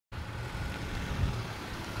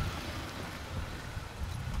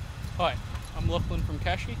Hi, I'm Lachlan from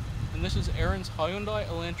Kashy, and this is Erins Hyundai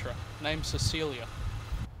Elantra, named Cecilia.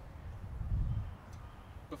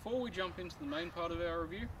 Before we jump into the main part of our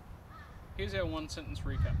review, here's our one-sentence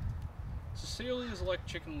recap. Cecilia is like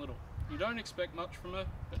Chicken Little. You don't expect much from her,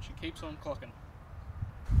 but she keeps on clocking.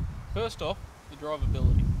 First off, the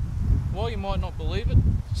drivability. While you might not believe it,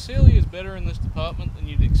 Cecilia is better in this department than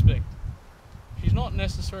you'd expect. She's not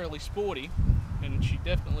necessarily sporty, and she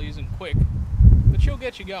definitely isn't quick, but she'll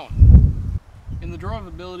get you going. In the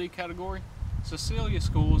drivability category, Cecilia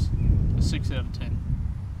scores a 6 out of 10.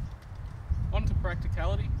 On to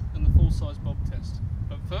practicality and the full-size bob test.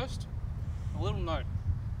 But first, a little note.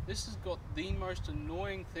 This has got the most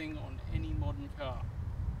annoying thing on any modern car.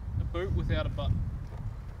 A boot without a button.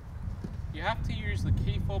 You have to use the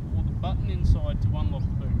key fob or the button inside to unlock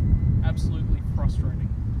the boot. Absolutely frustrating.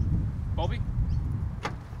 Bobby?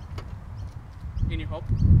 In your hob.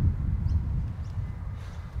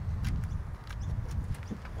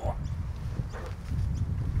 Oh.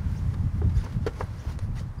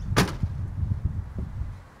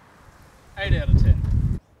 8 out of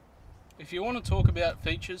 10. If you want to talk about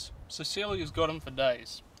features, Cecilia's got them for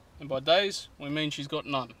days. And by days, we mean she's got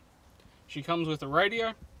none. She comes with a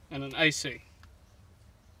radio and an AC.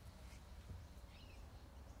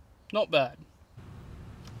 Not bad.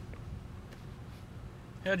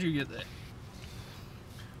 How'd you get there?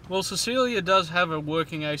 Well, Cecilia does have a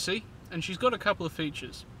working AC, and she's got a couple of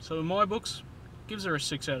features, so in my books, gives her a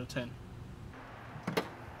 6 out of 10.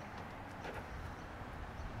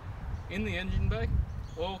 In the engine bay,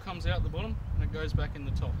 oil comes out the bottom and it goes back in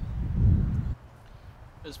the top.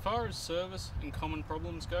 As far as service and common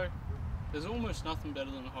problems go, there's almost nothing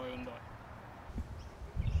better than a Hyundai.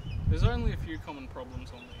 There's only a few common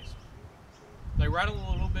problems on these. They rattle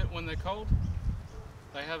a little bit when they're cold,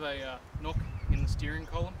 they have a knock in the steering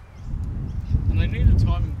column, and they need a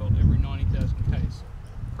timing belt every 90,000 Ks.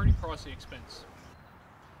 Pretty pricey expense.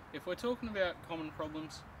 If we're talking about common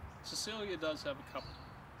problems, Cecilia does have a couple,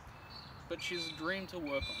 but she's a dream to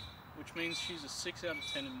work on, which means she's a 6 out of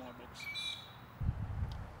 10 in my books.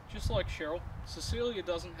 Just like Cheryl, Cecilia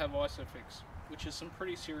doesn't have ISOFIX, which is some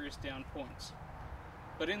pretty serious down points.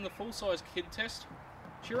 But in the full-size kid test,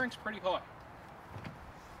 she ranks pretty high.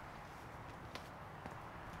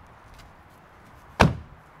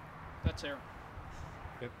 That's Erin.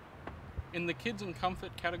 Yep. In the kids and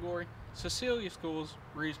comfort category, Cecilia scores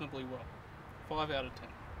reasonably well, 5 out of 10.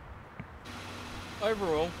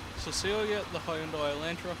 Overall, Cecilia, the Hyundai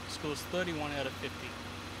Elantra, scores 31 out of 50,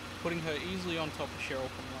 putting her easily on top of Cheryl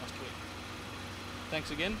from last week.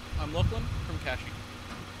 Thanks again, I'm Lachlan from Kashy.